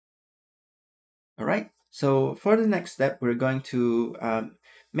All right, so for the next step, we're going to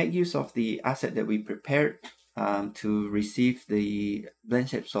make use of the asset that we prepared to receive the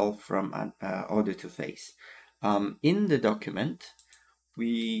blend shape solve from Audio2Face. In the document,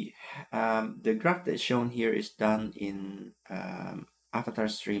 we the graph that's shown here is done in Avatar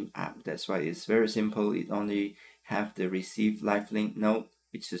Stream app. That's why it's very simple. It only have the receive live link node,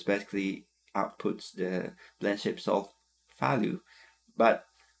 which is basically outputs the blend shape solve value. But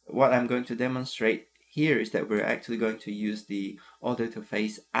what I'm going to demonstrate here is that we're actually going to use the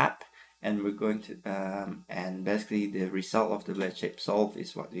Audio2Face app, and we're going to and basically the result of the blend shape solve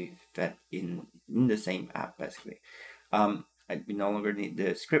is what we fed in the same app basically. We no longer need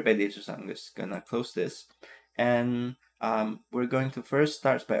the script editor, so I'm just gonna close this, and we're going to first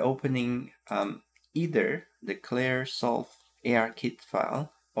start by opening either the clear solve ARKit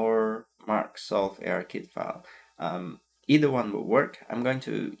file or mark solve ARKit file. Either one will work. I'm going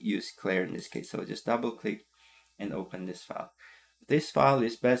to use clear in this case, so just double click and open this file. This file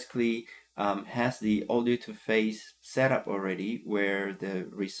is basically has the Audio2Face setup already, where the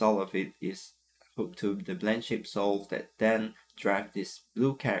result of it is hooked to the blend shape solve that then drive this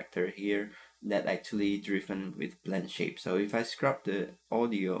blue character here that actually driven with blend shape. So if I scrub the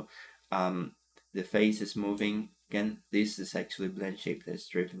audio, the face is moving. Again, this is actually blend shape that's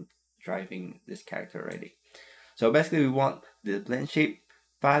driving this character already. So basically we want the blend shape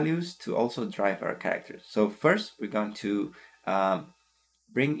values to also drive our characters. So first we're going to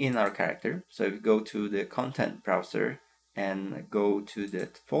bring in our character. So if we go to the content browser and go to the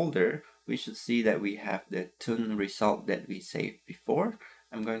folder, we should see that we have the tune result that we saved before.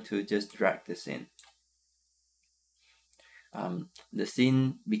 I'm going to just drag this in. The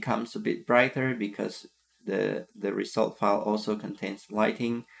scene becomes a bit brighter because the result file also contains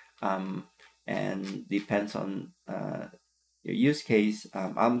lighting, and depends on your use case.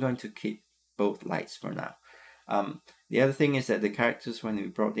 I'm going to keep both lights for now. The other thing is that the characters, when we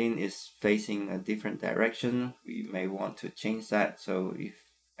brought in, is facing a different direction. We may want to change that. So if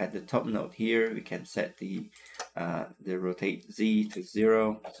at the top node here, we can set the rotate Z to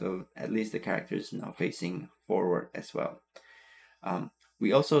 0. So at least the character is now facing forward as well.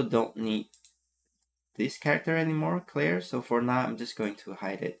 We also don't need this character anymore, Claire. So for now, I'm just going to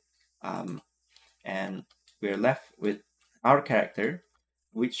hide it. And we're left with our character,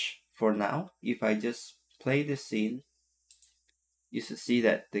 which for now, if I just play the scene, you should see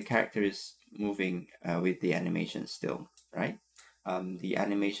that the character is moving with the animation still, right? The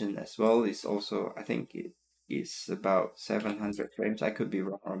animation as well is also, I think it is about 700 frames. I could be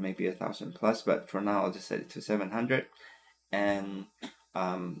wrong, or maybe 1000 plus, but for now I'll just set it to 700. And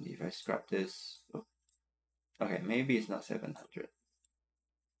if I scrub this, okay, maybe it's not 700.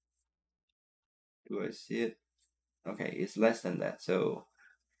 Do I see it? Okay, it's less than that. So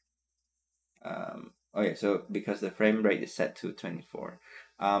okay, so because the frame rate is set to 24,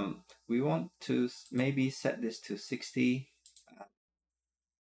 we want to maybe set this to 60.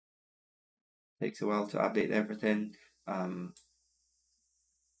 Takes a while to update everything. All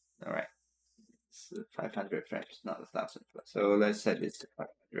right, it's 500 frames, not 1000. So let's set this to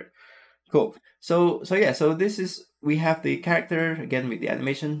 500. Cool. So yeah, so this is, we have the character again with the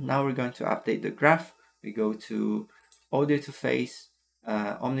animation. Now we're going to update the graph. We go to Audio2Face,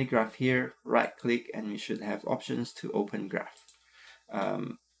 OmniGraph here, right click, and we should have options to open graph,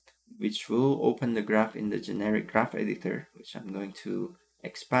 which will open the graph in the generic graph editor, which I'm going to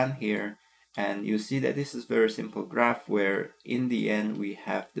expand here. And you see that this is very simple graph where in the end we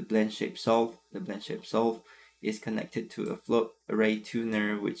have the blend shape solve. The blend shape solve is connected to a float array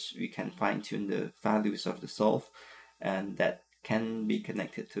tuner, which we can fine tune the values of the solve, and that can be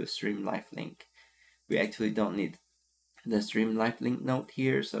connected to a stream live link. We actually don't need the stream live link node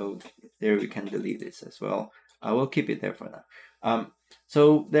here, so there we can delete this as well. I will keep it there for now.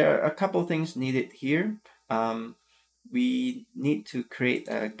 So there are a couple things needed here. We need to create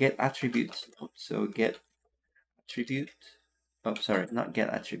a get attribute. So get attribute. Oh, sorry, not get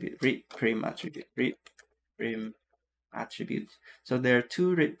attribute. Read prim attribute. Read prim attribute. So there are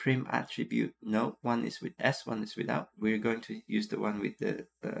two read prim attribute. No, one is with S, one is without. We're going to use the one with the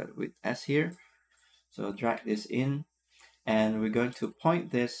with S here. So drag this in, and we're going to point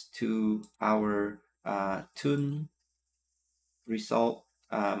this to our tune result.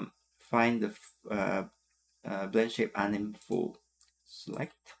 Find the blend shape anim full.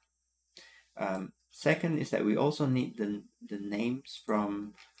 Select. Second is that we also need the names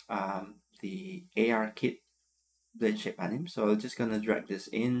from the ARKit blend shape anim. So I'm just going to drag this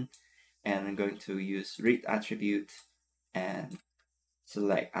in, and I'm going to use read attribute and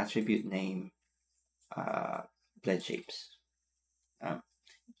select attribute name blend shapes.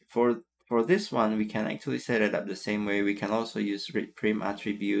 For for this one, we can actually set it up the same way. We can also use read prim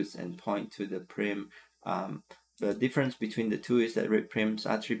attributes and point to the prim. The difference between the two is that read prim's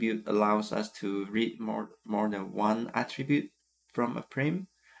attribute allows us to read more than one attribute from a prim.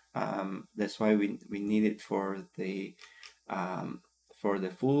 That's why we need it for the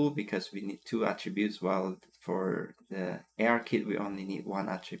full, because we need 2 attributes, while for the ARKit we only need 1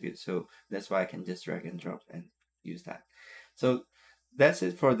 attribute. So that's why I can just drag and drop and use that. So that's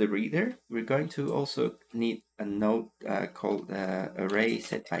it for the reader. We're going to also need a node called array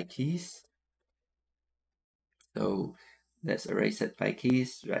set by keys. So that's array set by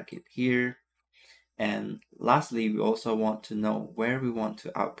keys, drag it here. And lastly, we also want to know where we want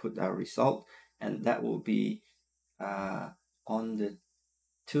to output our result, and that will be on the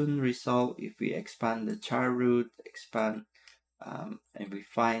tune result. If we expand the char root, and we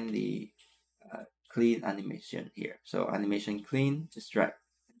find the clean animation here. So animation clean, just drag,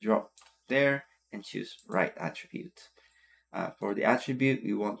 drop there, and choose write attribute. For the attribute,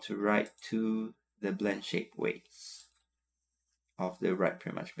 we want to write to the blend shape weights of the write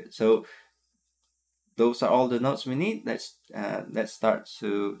prim attribute. So those are all the nodes we need. Let's start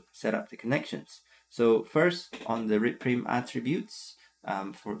to set up the connections. So first, on the read prim attributes,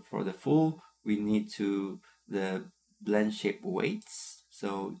 for the full, we need to the blend shape weights.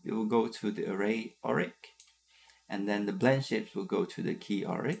 So it will go to the array ARKit, and then the blend shapes will go to the key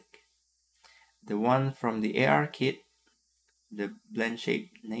ARKit. The one from the ARKit, the blend shape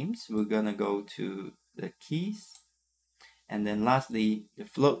names, we're gonna go to the keys. And then lastly, the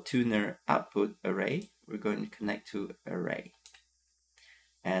float tuner output array, we're going to connect to array.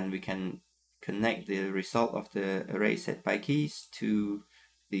 And we can connect the result of the array set by keys to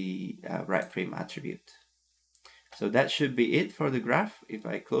the write prim attribute. So that should be it for the graph. If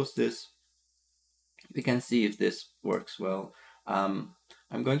I close this, we can see if this works well. I'm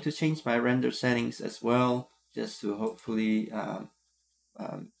going to change my render settings as well, just to hopefully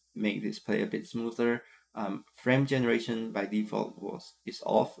make this play a bit smoother. Frame generation by default is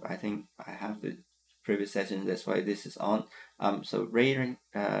off. I think I have the previous session, that's why this is on. So ray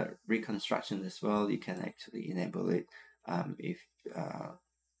reconstruction as well, you can actually enable it. If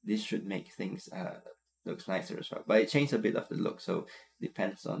this should make things looks nicer as well, but it changed a bit of the look, so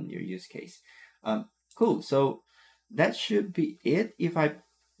depends on your use case. Cool. So that should be it. If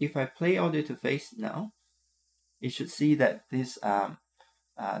I play Audio2Face now, you should see that this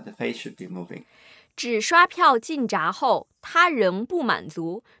the face should be moving. 只刷票进闸后，他仍不满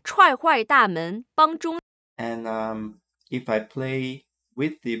足，踹坏大门，帮中。And if I play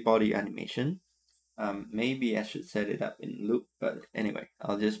with the body animation, maybe I should set it up in loop. But anyway,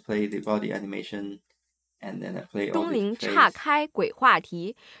 I'll just play the body animation, and then I play Audio2Face. 东林岔开鬼话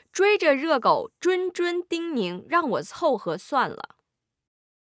题，追着热狗谆谆叮咛，让我凑合算了。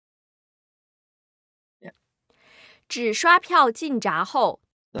Yeah. 只刷票进闸后。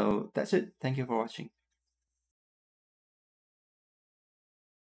So that's it. Thank you for watching.